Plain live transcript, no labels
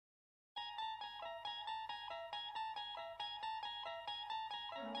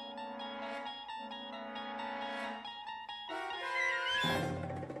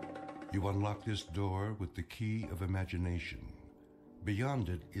You unlock this door with the key of imagination. Beyond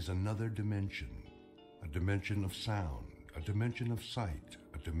it is another dimension, a dimension of sound, a dimension of sight,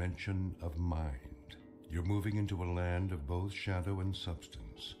 a dimension of mind. You're moving into a land of both shadow and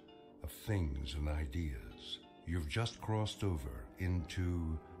substance, of things and ideas. You've just crossed over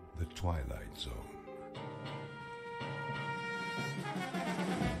into the Twilight Zone.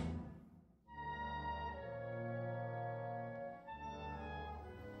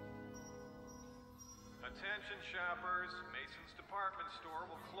 Attention shoppers, Mason's department store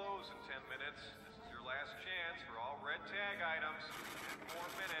will close in 10 minutes. This is your last chance for all red tag items. 10 more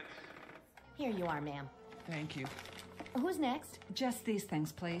minutes. Here you are, ma'am. Thank you. Who's next? Just these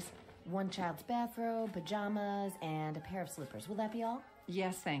things, please. One child's bathrobe, pajamas, and a pair of slippers. Will that be all?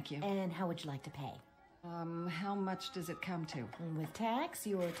 Yes, thank you. And how would you like to pay? How much does it come to? With tax,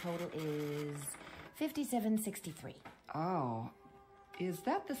 your total is $57.63. Oh, is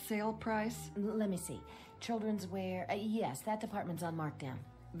that the sale price? Let me see. Children's wear. Yes, that department's on markdown.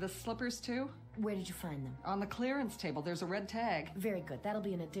 The slippers, too? Where did you find them? On the clearance table. There's a red tag. Very good. That'll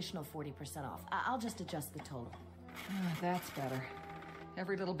be an additional 40% off. I'll just adjust the total. That's better.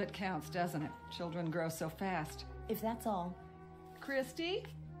 Every little bit counts, doesn't it? Children grow so fast. If that's all. Christy?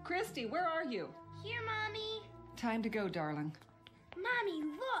 Christy, where are you? Here, Mommy. Time to go, darling. Mommy,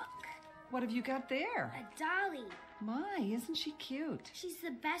 look! What have you got there? A dolly. My, isn't she cute? She's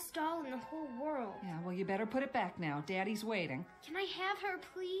the best doll in the whole world. Yeah, well, you better put it back now. Daddy's waiting. Can I have her,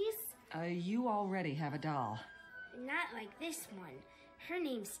 please? You already have a doll. Not like this one. Her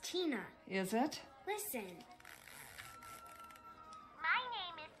name's Tina. Is it? Listen. My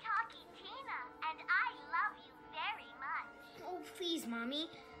name is Talkie Tina, and I love you very much. Oh, please, Mommy.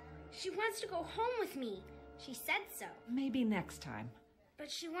 She wants to go home with me. She said so. Maybe next time. But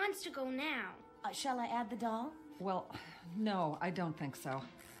she wants to go now. Shall I add the doll? Well, no, I don't think so.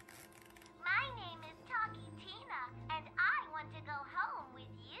 My name is Talkie Tina, and I want to go home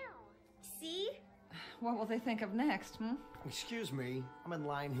with you. See? What will they think of next, Excuse me. I'm in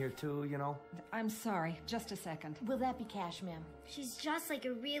line here too, you know. I'm sorry. Just a second. Will that be cash, ma'am? She's just like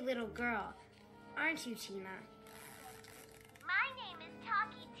a real little girl. Aren't you, Tina? My name is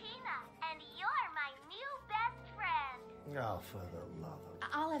Talkie Tina, and you're my new best friend. Oh, for the love of...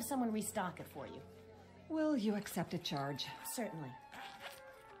 I'll have someone restock it for you. Will you accept a charge? Certainly.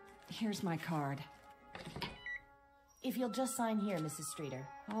 Here's my card. If you'll just sign here, Mrs. Streeter.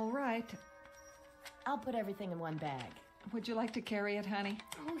 All right. I'll put everything in one bag. Would you like to carry it, honey?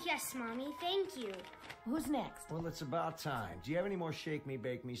 Oh, yes, Mommy. Thank you. Who's next? Well, it's about time. Do you have any more Shake Me,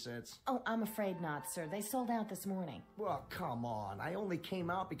 Bake Me sets? Oh, I'm afraid not, sir. They sold out this morning. Well, come on. I only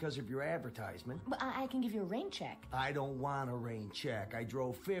came out because of your advertisement. But I can give you a rain check. I don't want a rain check. I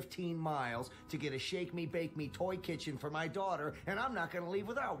drove 15 miles to get a Shake Me, Bake Me toy kitchen for my daughter, and I'm not going to leave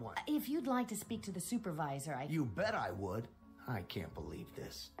without one. If you'd like to speak to the supervisor, You bet I would. I can't believe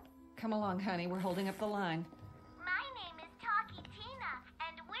this. Come along, honey. We're holding up the line. My name is Talkie Tina,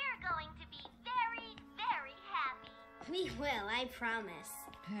 and we're going to be very, very happy. We will, I promise.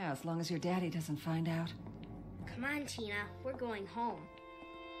 Yeah, as long as your daddy doesn't find out. Come on, Tina. We're going home.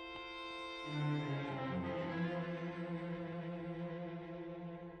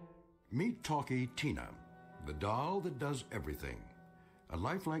 Meet Talkie Tina, the doll that does everything. A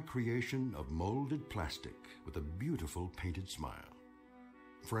lifelike creation of molded plastic with a beautiful painted smile.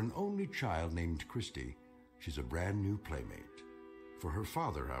 For an only child named Christy, she's a brand new playmate. For her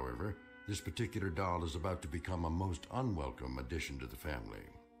father, however, this particular doll is about to become a most unwelcome addition to the family.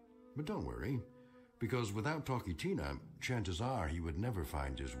 But don't worry, because without Talkie Tina, chances are he would never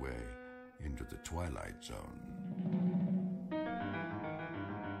find his way into the Twilight Zone.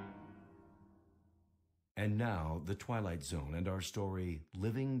 And now, The Twilight Zone and our story,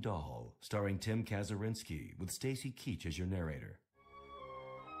 Living Doll, starring Tim Kazurinsky, with Stacy Keach as your narrator.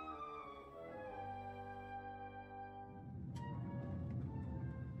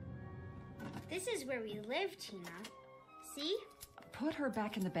 This is where we live, Tina. See? Put her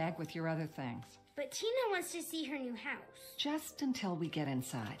back in the bag with your other things. But Tina wants to see her new house. Just until we get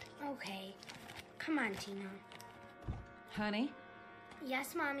inside. Okay. Come on, Tina. Honey?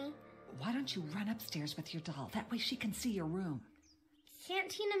 Yes, Mommy? Why don't you run upstairs with your doll? That way she can see your room. Can't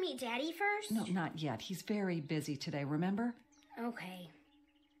Tina meet Daddy first? No, not yet. He's very busy today, remember? Okay.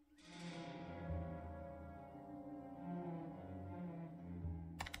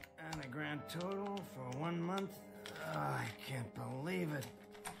 And a grand total for 1 month? I can't believe it.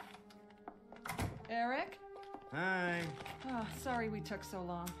 Eric? Hi. Oh, sorry we took so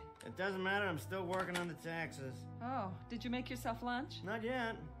long. It doesn't matter, I'm still working on the taxes. Oh, did you make yourself lunch? Not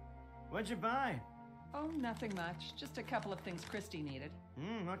yet. What'd you buy? Oh, nothing much. Just a couple of things Christy needed.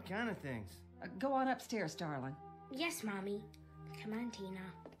 What kind of things? Go on upstairs, darling. Yes, Mommy. Come on, Tina.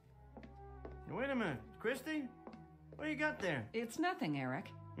 Wait a minute. Christy? What do you got there? It's nothing, Eric.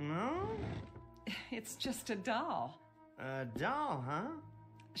 No? It's just a doll. A doll, huh?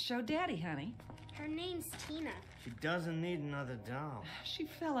 Show Daddy, honey. Her name's Tina. She doesn't need another doll. She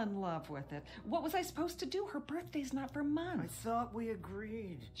fell in love with it. What was I supposed to do? Her birthday's not for I months. thought we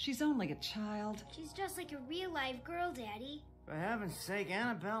agreed. She's only a child. She's just like a real live girl, Daddy. For heaven's sake,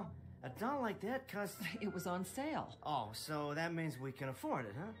 Annabelle, a doll like that costs... It was on sale. Oh, so that means we can afford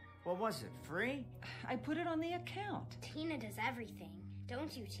it, huh? What was it, free? I put it on the account. Tina does everything.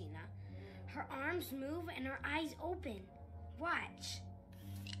 Don't you, Tina? Her arms move and her eyes open. Watch.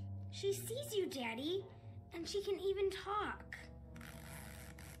 She sees you, Daddy, and she can even talk.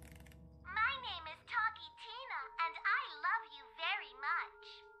 My name is Talkie Tina, and I love you very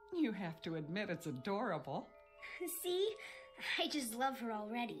much. You have to admit it's adorable. See? I just love her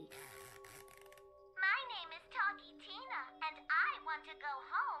already. My name is Talkie Tina, and I want to go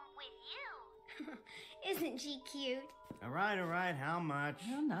home with you. Isn't she cute? All right, how much?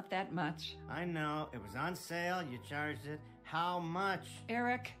 Well, not that much. I know, it was on sale, you charged it. How much?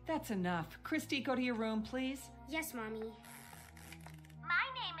 Eric, that's enough. Christy, go to your room, please. Yes, Mommy. My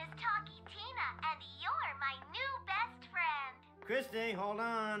name is Talkie Tina, and you're my new best friend. Christy, hold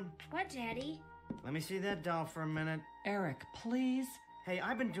on. What, Daddy? Let me see that doll for a minute. Eric, please. Hey,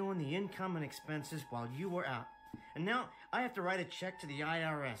 I've been doing the income and expenses while you were out. And now I have to write a check to the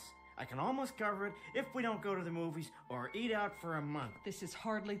IRS. I can almost cover it if we don't go to the movies or eat out for a month. This is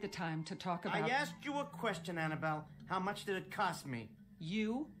hardly the time to talk about... I asked you a question, Annabelle. How much did it cost me?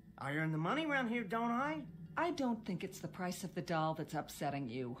 You? I earn the money around here, don't I? I don't think it's the price of the doll that's upsetting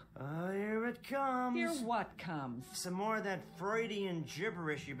you. Here it comes. Here what comes? Some more of that Freudian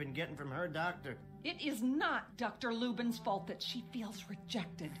gibberish you've been getting from her doctor. It is not Dr. Lubin's fault that she feels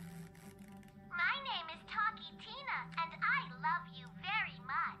rejected. My name is Talkie Tina, and I love you very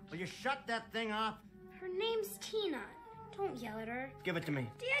much. Will you shut that thing off? Her name's Tina. Don't yell at her. Give it to me.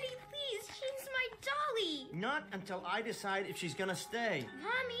 Daddy, please, she's my dolly. Not until I decide if she's gonna stay.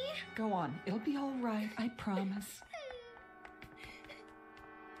 Mommy. Go on. It'll be all right, I promise.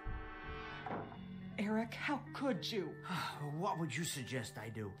 Eric, how could you? What would you suggest I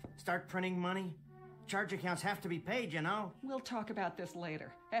do? Start printing money? Charge accounts have to be paid, you know. We'll talk about this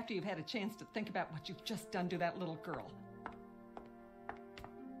later, after you've had a chance to think about what you've just done to that little girl.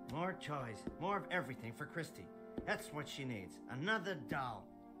 More toys, more of everything for Christy. That's what she needs. Another doll.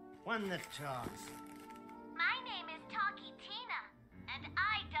 One that talks. My name is Talkie Tina, and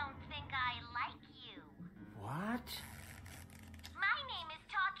I don't think I like you. What? My name is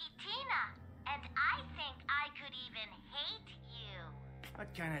Talkie Tina, and I think I could even hate you.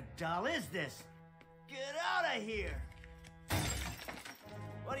 What kind of doll is this? Get out of here!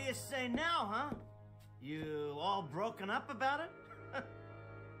 What do you say now, huh? You all broken up about it?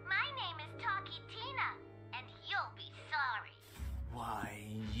 My name is Talkie Tina, and you'll be sorry. Why,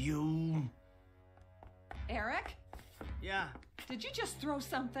 you... Eric? Yeah, Did you just throw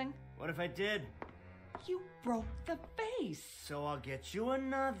something? what if I did? You broke the vase. So I'll get you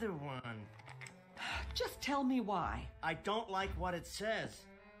another one. Just tell me why. I don't like what it says.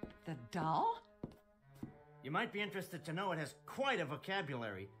 The doll? You might be interested to know it has quite a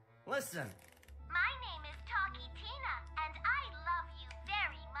vocabulary. Listen. My name is Talkie Tina, and I love you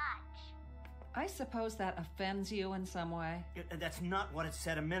very much. I suppose that offends you in some way. That's not what it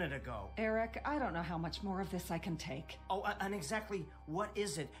said a minute ago. Eric, I don't know how much more of this I can take. Oh, and exactly what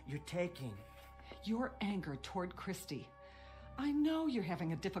is it you're taking? Your anger toward Christy. I know you're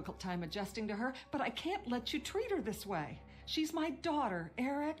having a difficult time adjusting to her, but I can't let you treat her this way. She's my daughter,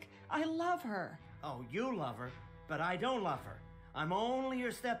 Eric. I love her. Oh, you love her, but I don't love her. I'm only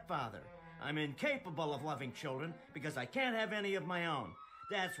your stepfather. I'm incapable of loving children because I can't have any of my own.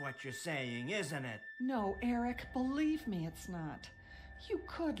 That's what you're saying, isn't it? No, Eric, believe me, it's not. You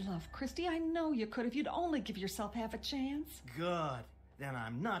could love Christy. I know you could if you'd only give yourself half a chance. Good. Then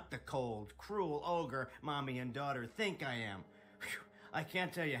I'm not the cold, cruel ogre Mommy and daughter think I am. Whew. I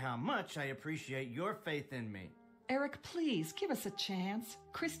can't tell you how much I appreciate your faith in me. Eric, please, give us a chance.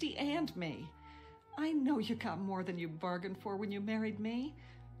 Christy and me. I know you got more than you bargained for when you married me.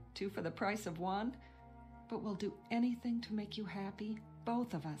 2 for the price of 1. But we'll do anything to make you happy,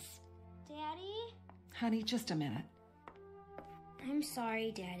 both of us. Daddy? Honey, just a minute. I'm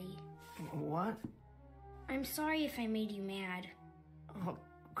sorry, Daddy. What? I'm sorry if I made you mad. Oh,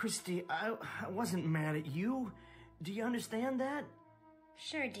 Christy, I wasn't mad at you. Do you understand that?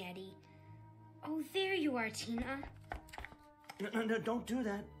 Sure, Daddy. Oh, there you are, Tina. No, don't do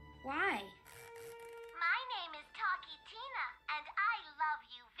that. Why?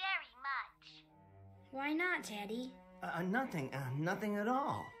 Why not, Daddy? Nothing at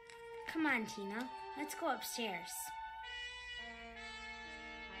all. Come on, Tina. Let's go upstairs.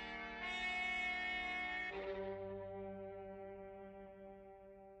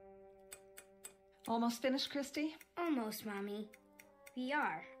 Almost finished, Christy? Almost, Mommy. We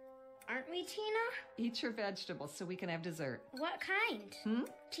are. Aren't we, Tina? Eat your vegetables so we can have dessert. What kind?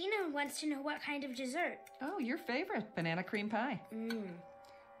 Tina wants to know what kind of dessert. Oh, your favorite, banana cream pie.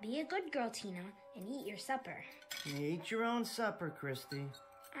 Be a good girl, Tina, and eat your supper. Eat your own supper, Christy.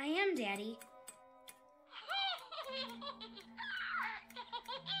 I am, Daddy.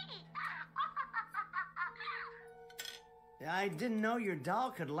 I didn't know your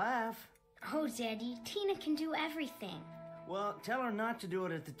doll could laugh. Oh, Daddy, Tina can do everything. Well, tell her not to do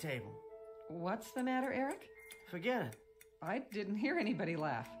it at the table. What's the matter, Eric? Forget it. I didn't hear anybody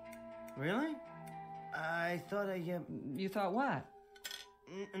laugh. Really? I thought You thought what?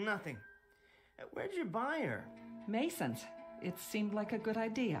 Nothing. Where'd you buy her? Mason's. It seemed like a good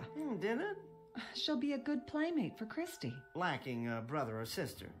idea. Did it? She'll be a good playmate for Christy. Lacking a brother or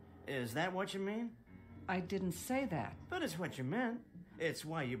sister. Is that what you mean? I didn't say that. But it's what you meant. It's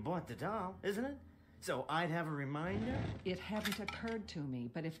why you bought the doll, isn't it? So I'd have a reminder? It hadn't occurred to me,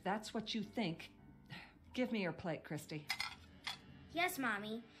 but if that's what you think, give me your plate, Christy. Yes,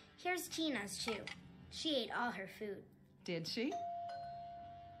 Mommy. Here's Tina's, too. She ate all her food. Did she?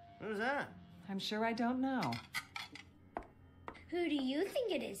 Who's that? I'm sure I don't know. Who do you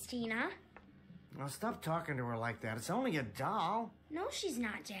think it is, Tina? Well, stop talking to her like that. It's only a doll. No, she's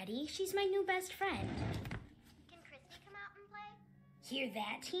not, Daddy. She's my new best friend. Can Christy come out and play? Hear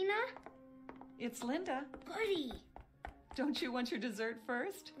that, Tina? It's Linda. Goody. Don't you want your dessert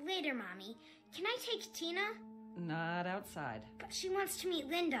first? Later, Mommy. Can I take Tina? Not outside. But she wants to meet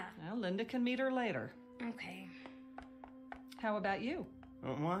Linda. Well, Linda can meet her later. Okay. How about you?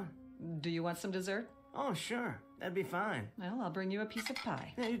 What? Do you want some dessert? Oh, sure. That'd be fine. Well, I'll bring you a piece of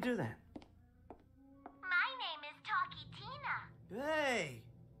pie. Yeah, you do that. My name is Talkie Tina. Hey!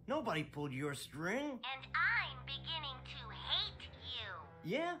 Nobody pulled your string. And I'm beginning to hate you.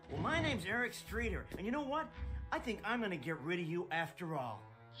 Yeah? Well, my name's Eric Streeter. And you know what? I think I'm gonna get rid of you after all.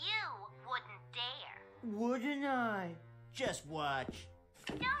 You wouldn't dare. Wouldn't I? Just watch.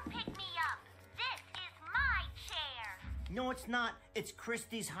 Don't pick me up. This is my chair. No, it's not. It's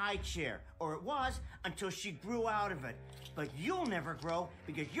Christy's high chair. Or it was until she grew out of it. But you'll never grow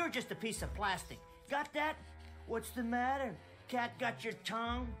because you're just a piece of plastic. Got that? What's the matter? Cat got your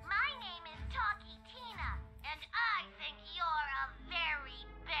tongue? My name is Talkie Tina, and I think you're a very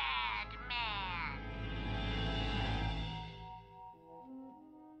bad man.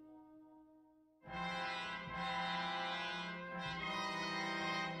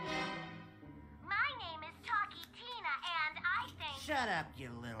 My name is Talkie Tina, and I think... Shut up, you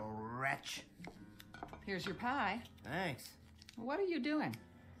little wretch. Here's your pie. Thanks. What are you doing?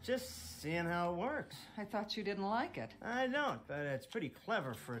 Just seeing how it works. I thought you didn't like it. I don't, but it's pretty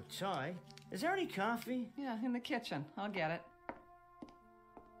clever for a toy. Is there any coffee? Yeah, in the kitchen. I'll get it.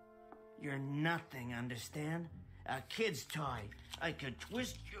 You're nothing, understand? A kid's toy. I could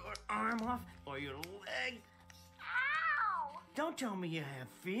twist your arm off or your leg. Ow! Don't tell me you have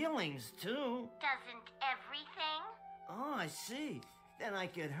feelings, too. Doesn't everything? Oh, I see. Then I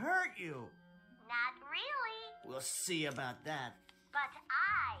could hurt you. Not really. We'll see about that. But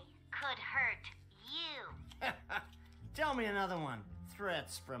I could hurt you. Tell me another one.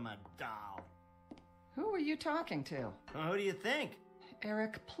 Threats from a doll. Who were you talking to? Well, who do you think?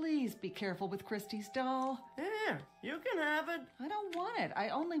 Eric, please be careful with Christy's doll. Here, you can have it. I don't want it. I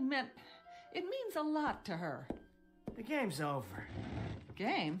only meant it means a lot to her. The game's over.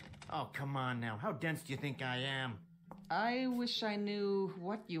 Game? Oh, come on now. How dense do you think I am? I wish I knew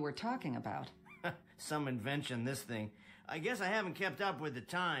what you were talking about. Some invention, this thing. I guess I haven't kept up with the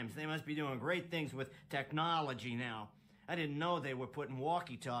times. They must be doing great things with technology now. I didn't know they were putting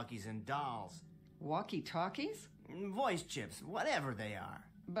walkie-talkies in dolls. Walkie-talkies? Voice chips, whatever they are.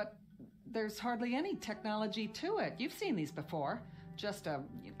 But there's hardly any technology to it. You've seen these before. Just a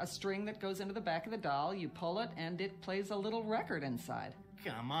string that goes into the back of the doll, you pull it, and it plays a little record inside.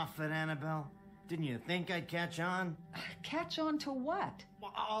 Come off it, Annabelle. Didn't you think I'd catch on? Catch on to what?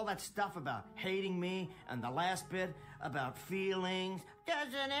 Well, all that stuff about hating me, and the last bit about feelings.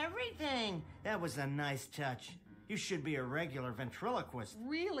 Doesn't everything? That was a nice touch. You should be a regular ventriloquist.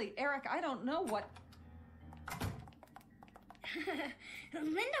 Really, Eric, I don't know what...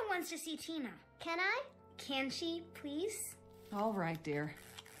 Linda wants to see Tina. Can I? Can she, please? All right, dear.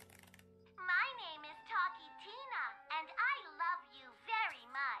 My name is Talkie Tina, and I love you very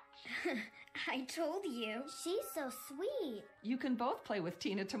much. I told you. She's so sweet. You can both play with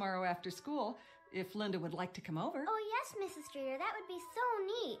Tina tomorrow after school. if Linda would like to come over. Oh, yes, Mrs. Streeter, that would be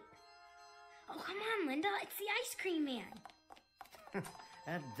so neat. Oh, come on, Linda, it's the ice cream man.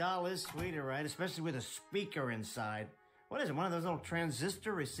 That doll is sweet, all right, especially with a speaker inside. What is it, one of those little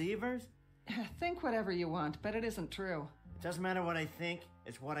transistor receivers? Think whatever you want, but it isn't true. It doesn't matter what I think.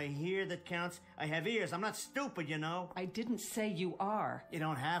 It's what I hear that counts. I have ears. I'm not stupid, you know. I didn't say you are. You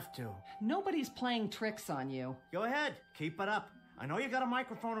don't have to. Nobody's playing tricks on you. Go ahead. Keep it up. I know you got a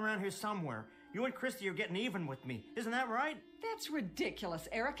microphone around here somewhere. You and Christy are getting even with me. Isn't that right? That's ridiculous,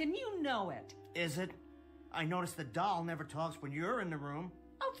 Eric, and you know it. Is it? I noticed the doll never talks when you're in the room.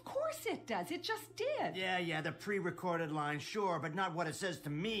 Of course it does. It just did. Yeah, the pre-recorded line, sure, but not what it says to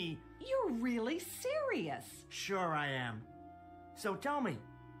me. You're really serious. Sure I am. So tell me,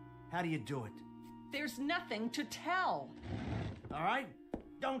 how do you do it? There's nothing to tell. All right?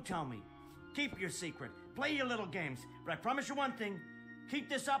 Don't tell me. Keep your secret. Play your little games. But I promise you one thing. Keep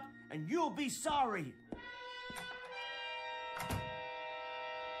this up and you'll be sorry.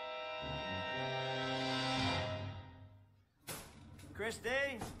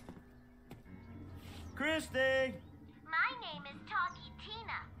 Christy? Christy? My name is Talkie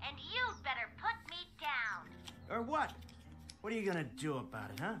Tina, and you'd better put me down. Or what? What are you gonna do about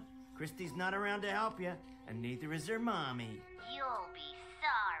it, huh? Christy's not around to help you, and neither is her mommy. You'll be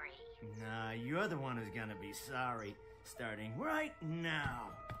sorry. Nah, you're the one who's gonna be sorry, starting right now.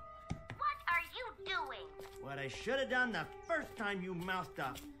 What are you doing? What I should have done the first time you mouthed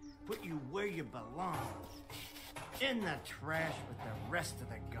up. Put you where you belong. In the trash with the rest of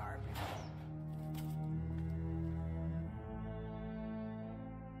the garbage.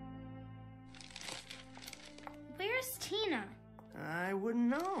 Where's Tina? I wouldn't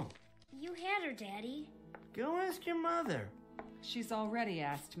know. You had her, Daddy. Go ask your mother. She's already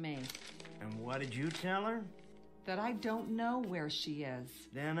asked me. And what did you tell her? That I don't know where she is.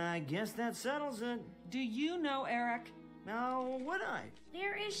 Then I guess that settles it. Do you know, Eric? Now, would I?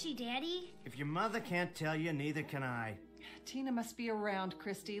 Where is she, Daddy? If your mother can't tell you, neither can I. Tina must be around,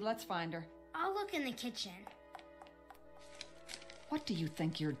 Christy. Let's find her. I'll look in the kitchen. What do you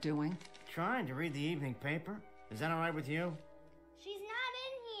think you're doing? Trying to read the evening paper. Is that all right with you? She's not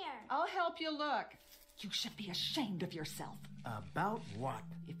in here. I'll help you look. You should be ashamed of yourself. About what?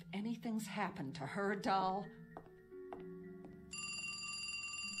 If anything's happened to her doll...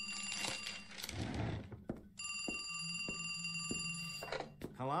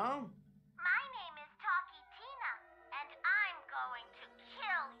 Hello? My name is Talkie Tina, and I'm going to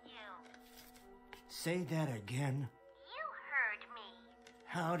kill you. Say that again. You heard me.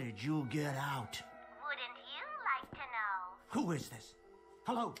 How did you get out? Wouldn't you like to know? Who is this?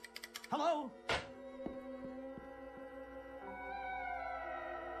 Hello? Hello?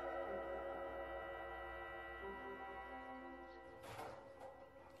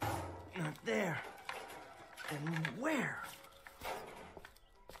 Not there. Then where?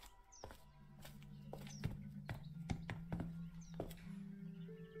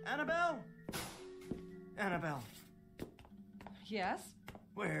 Annabelle? Annabelle, Yes?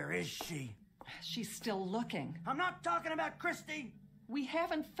 where is she? She's still looking. I'm not talking about Christy. We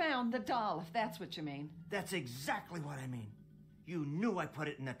haven't found the doll, if that's what you mean. That's exactly what I mean. You knew I put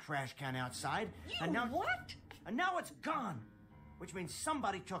it in the trash can outside. And now, what? And now it's gone. Which means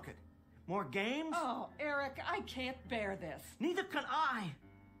somebody took it. More games? Oh, Eric, I can't bear this. Neither can I.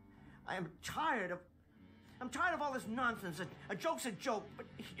 I'm tired of all this nonsense. A joke's a joke, but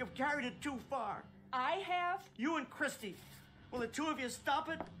you've carried it too far. I have? You and Christy. Will the two of you stop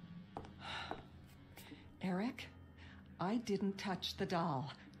it? Eric, I didn't touch the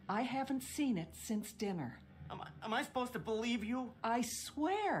doll. I haven't seen it since dinner. Am I supposed to believe you? I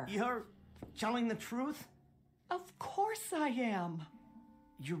swear. You're telling the truth? Of course I am.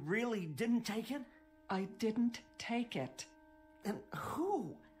 You really didn't take it? I didn't take it. Then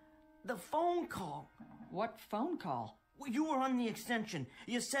who? The phone call. What phone call? Well, you were on the extension.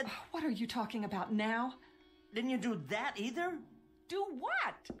 You said... What are you talking about now? Didn't you do that either? Do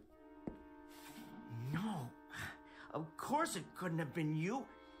what? No. Of course it couldn't have been you.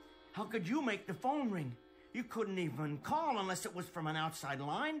 How could you make the phone ring? You couldn't even call unless it was from an outside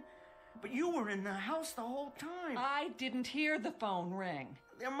line. But you were in the house the whole time. I didn't hear the phone ring.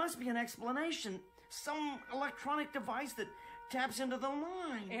 There must be an explanation. Some electronic device that taps into the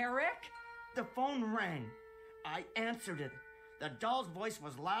line. Eric? The phone rang. I answered it. The doll's voice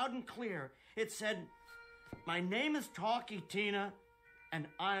was loud and clear. It said, "My name is Talkie Tina, and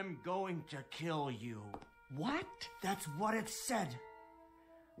I'm going to kill you." What? That's what it said.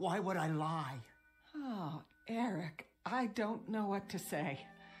 Why would I lie? Oh, Eric, I don't know what to say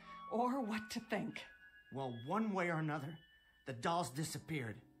or what to think. Well, one way or another, the dolls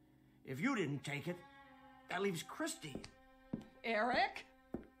disappeared. If you didn't take it, that leaves Christy. Eric?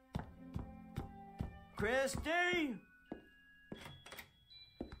 Christy!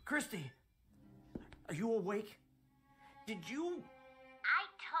 Christy, are you awake? Did you... I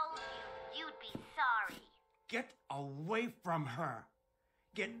told you you'd be sorry. Get away from her.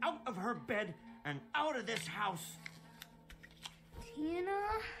 Get out of her bed and out of this house. Tina?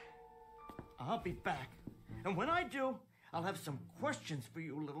 I'll be back. And when I do, I'll have some questions for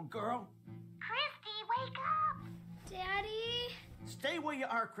you, little girl. Christy, wake up! Daddy? Stay where you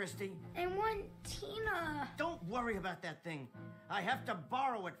are, Christy. I want Tina. Don't worry about that thing. I have to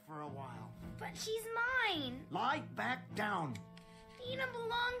borrow it for a while. But she's mine. Lie back down. Tina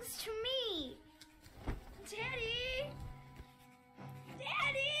belongs to me. Daddy?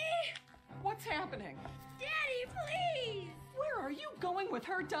 Daddy? What's happening? Daddy, please! Where are you going with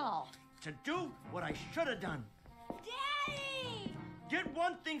her doll? To do what I should have done. Daddy! Get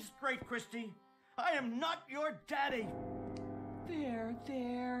one thing straight, Christy. I am not your daddy.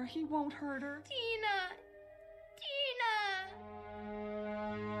 There. He won't hurt her. Tina!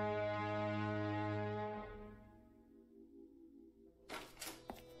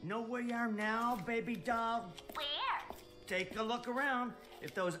 Know where you are now, baby doll? Where? Take a look around.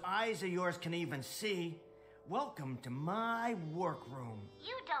 If those eyes of yours can even see. Welcome to my workroom.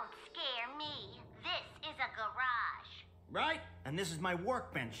 You don't scare me. This is a garage. Right? And this is my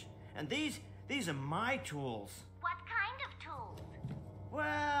workbench. And these are my tools. What kind of tools?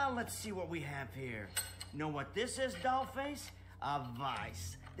 Well, let's see what we have here. Know what this is, Dollface? A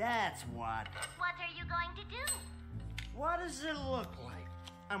vise. That's what. What are you going to do? What does it look like?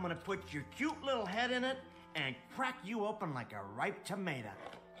 I'm gonna put your cute little head in it and crack you open like a ripe tomato.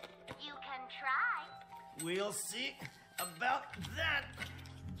 You can try. We'll see about that.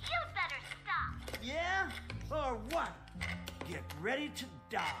 You'd better stop. Yeah? Or what? Get ready to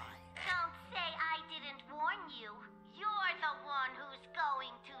die. Don't say I didn't warn you. You're the one who's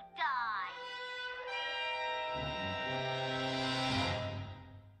going to die.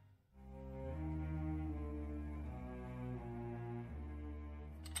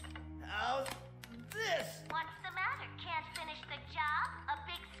 How's this? What's the matter? Can't finish the job? A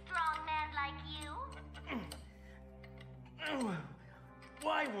big, strong man like you?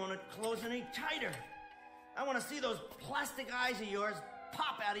 Why won't it close any tighter? I want to see those plastic eyes of yours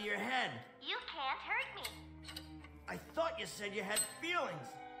pop out of your head. You can't hurt me. I thought you said you had feelings.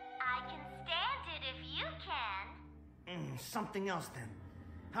 I can stand it if you can. Something else then.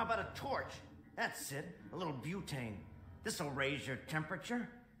 How about a torch? That's it. A little butane. This'll raise your temperature.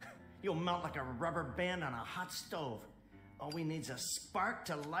 You'll melt like a rubber band on a hot stove. All we need's a spark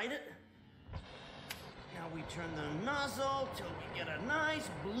to light it. Now we turn the nozzle till we get a nice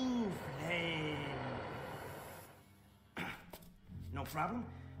blue flame. No problem.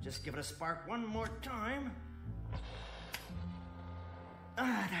 Just give it a spark one more time.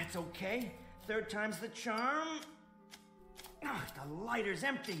 That's okay. Third time's the charm. The lighter's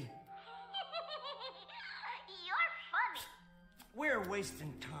empty. You're funny. We're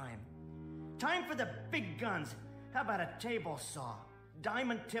wasting time. Time for the big guns. How about a table saw?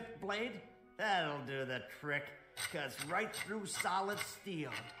 Diamond-tipped blade? That'll do the trick. Cuts right through solid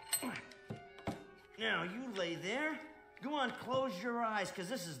steel. Now, you lay there. Go on, close your eyes, because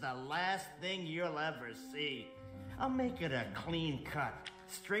this is the last thing you'll ever see. I'll make it a clean cut.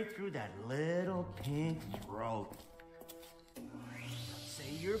 Straight through that little pink throat.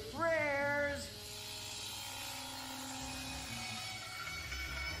 Say your prayers.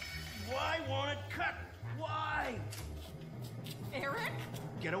 Why won't it cut? Why? Eric?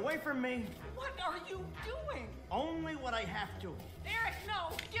 Get away from me. What are you doing? Only what I have to. Eric,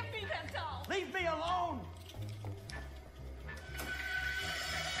 no! Give me that doll! Leave me alone!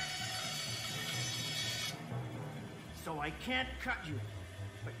 So I can't cut you,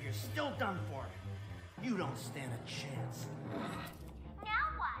 but you're still done for. You don't stand a chance.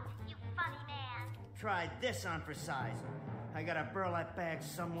 Now what, you funny man? Try this on for size. I got a burlap bag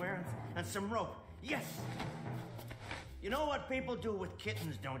somewhere and some rope. Yes! You know what people do with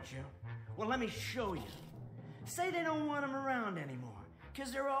kittens, don't you? Well, let me show you. Say they don't want them around anymore,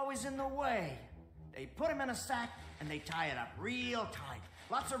 because they're always in the way. They put them in a sack and they tie it up real tight.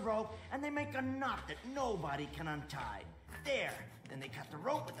 Lots of rope, and they make a knot that nobody can untie. There. Then they cut the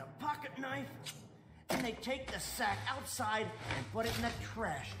rope with a pocket knife, and they take the sack outside and put it in a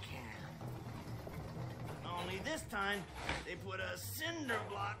trash can. Only this time, they put a cinder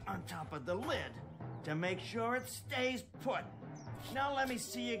block on top of the lid to make sure it stays put. Now let me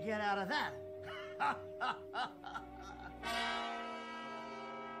see you get out of that.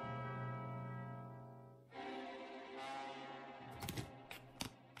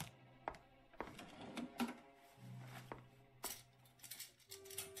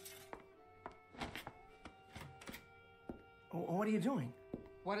 What are you doing?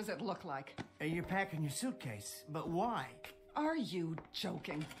 What does it look like? You're packing your suitcase. But why? Are you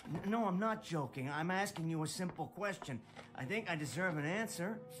joking? No, I'm not joking. I'm asking you a simple question. I think I deserve an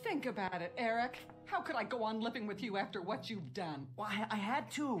answer. Think about it, Eric. How could I go on living with you after what you've done? Well, I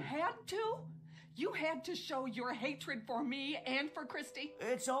had to. Had to? You had to show your hatred for me and for Christy?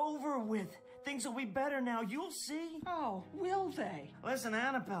 It's over with. Things will be better now. You'll see. Oh, will they? Listen,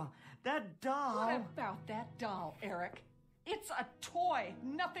 Annabelle, that doll... What about that doll, Eric? It's a toy,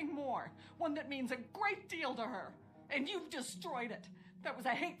 nothing more. One that means a great deal to her. And you've destroyed it. That was a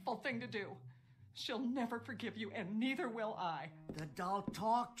hateful thing to do. She'll never forgive you, and neither will I. The doll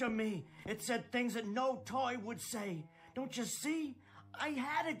talked to me. It said things that no toy would say. Don't you see? I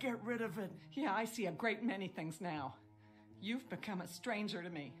had to get rid of it. Yeah, I see a great many things now. You've become a stranger to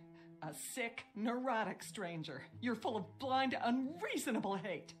me. A sick, neurotic stranger. You're full of blind, unreasonable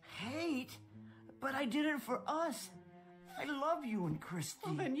hate. Hate? But I did it for us. I love you and Christy.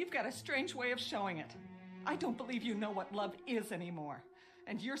 Well, then you've got a strange way of showing it. I don't believe you know what love is anymore.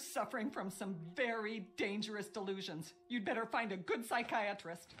 And you're suffering from some very dangerous delusions. You'd better find a good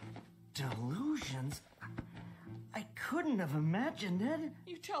psychiatrist. Delusions? I couldn't have imagined it.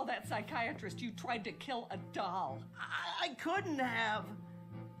 You tell that psychiatrist you tried to kill a doll. I couldn't have.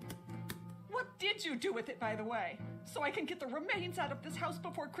 What did you do with it, by the way? So I can get the remains out of this house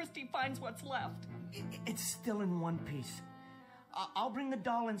before Christy finds what's left. It's still in one piece. I'll bring the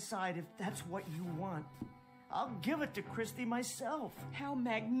doll inside if that's what you want. I'll give it to Christy myself. How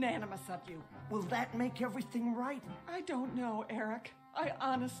magnanimous of you. Will that make everything right? I don't know, Eric. I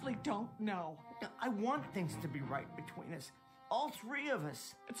honestly don't know. I want things to be right between us. All three of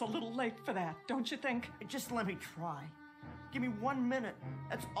us. It's a little late for that, don't you think? Just let me try. Give me 1 minute.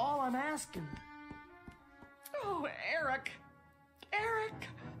 That's all I'm asking. Oh, Eric. Eric.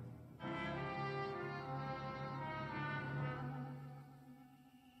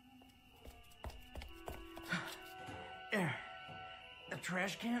 There. The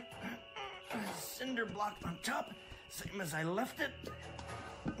trash can. Cinder block on top. Same as I left it.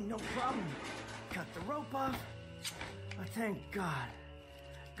 No problem. Cut the rope off. Oh, thank God.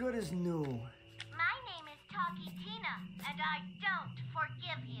 Good as new. My name is Talkie Tina, and I don't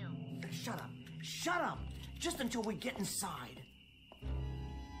forgive you. Shut up. Shut up. Just until we get inside.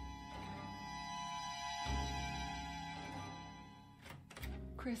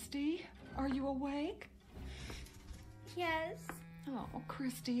 Christy, are you awake? Yes. Oh,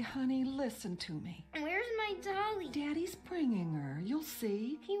 Christy, honey, listen to me. Where's my dolly? Daddy's bringing her. You'll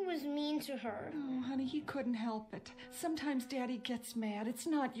see. He was mean to her. Oh, honey, he couldn't help it. Sometimes Daddy gets mad. It's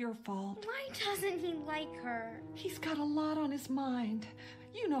not your fault. Why doesn't he like her? He's got a lot on his mind.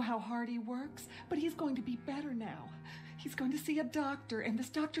 You know how hard he works, but he's going to be better now. He's going to see a doctor, and this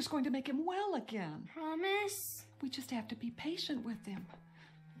doctor's going to make him well again. Promise? We just have to be patient with him.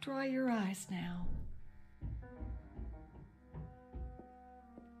 Dry your eyes now.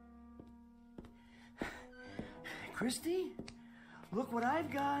 Christy, look what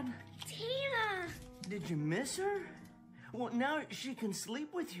I've got. Tina! Did you miss her? Well, now she can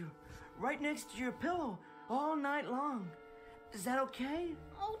sleep with you, right next to your pillow, all night long. Is that okay?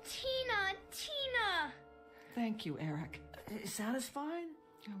 Oh, Tina! Tina! Thank you, Eric. Satisfied?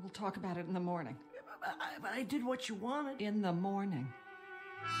 We'll talk about it in the morning. But I did what you wanted. In the morning.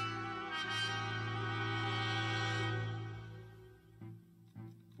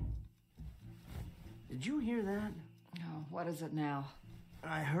 Did you hear that? Oh, what is it now?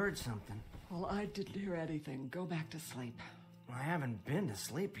 I heard something. Well, I didn't hear anything. Go back to sleep. I haven't been to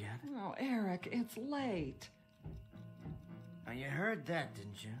sleep yet. Oh, Eric, it's late. Now, you heard that,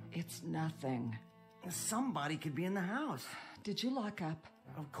 didn't you? It's nothing. Somebody could be in the house. Did you lock up?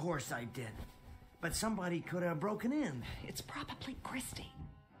 Of course I did. But somebody could have broken in. It's probably Christy.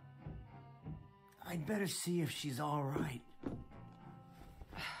 I'd better see if she's all right.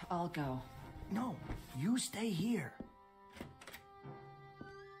 I'll go. No, you stay here.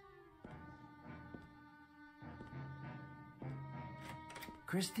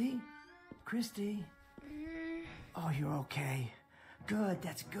 Christy? Christy? Oh, you're okay. Good,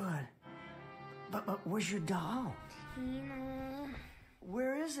 that's good. But where's your doll? Tina.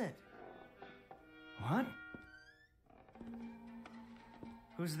 Where is it? What?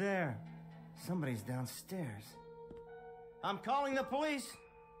 Who's there? Somebody's downstairs. I'm calling the police.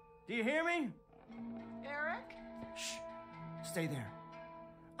 Do you hear me? Eric? Shh. Stay there.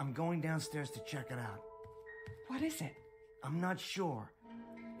 I'm going downstairs to check it out. What is it? I'm not sure.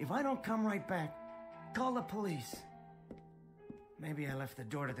 If I don't come right back, call the police. Maybe I left the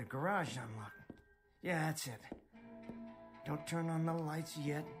door to the garage unlocked. Yeah, that's it. Don't turn on the lights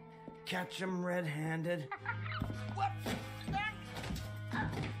yet. Catch 'em red-handed. What? Ah!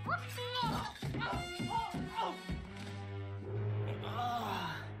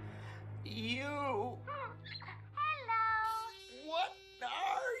 You. Hello. What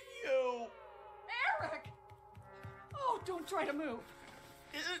are you? Eric! Oh, don't try to move.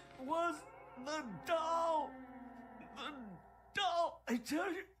 It was the doll. The doll. I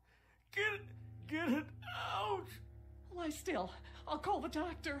tell you, get it out. Lie still. I'll call the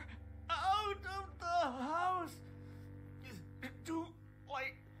doctor. Out of the house. It's too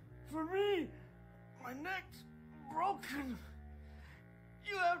late for me. My neck's broken.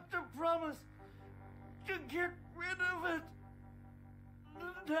 You have to promise to get rid of it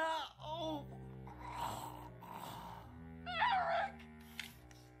now. Eric!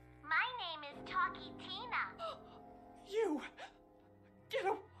 My name is Talkie Tina. You!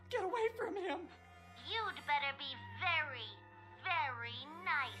 Get away from him! You'd better be very, very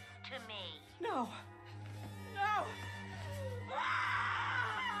nice to me. No! No!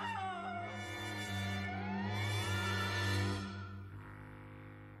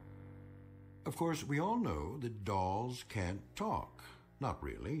 Of course, we all know that dolls can't talk. Not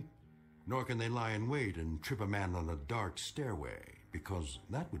really. Nor can they lie in wait and trip a man on a dark stairway, because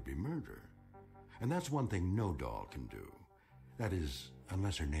that would be murder. And that's one thing no doll can do. That is,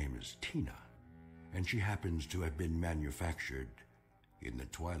 unless her name is Tina, and she happens to have been manufactured in the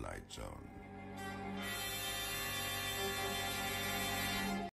Twilight Zone.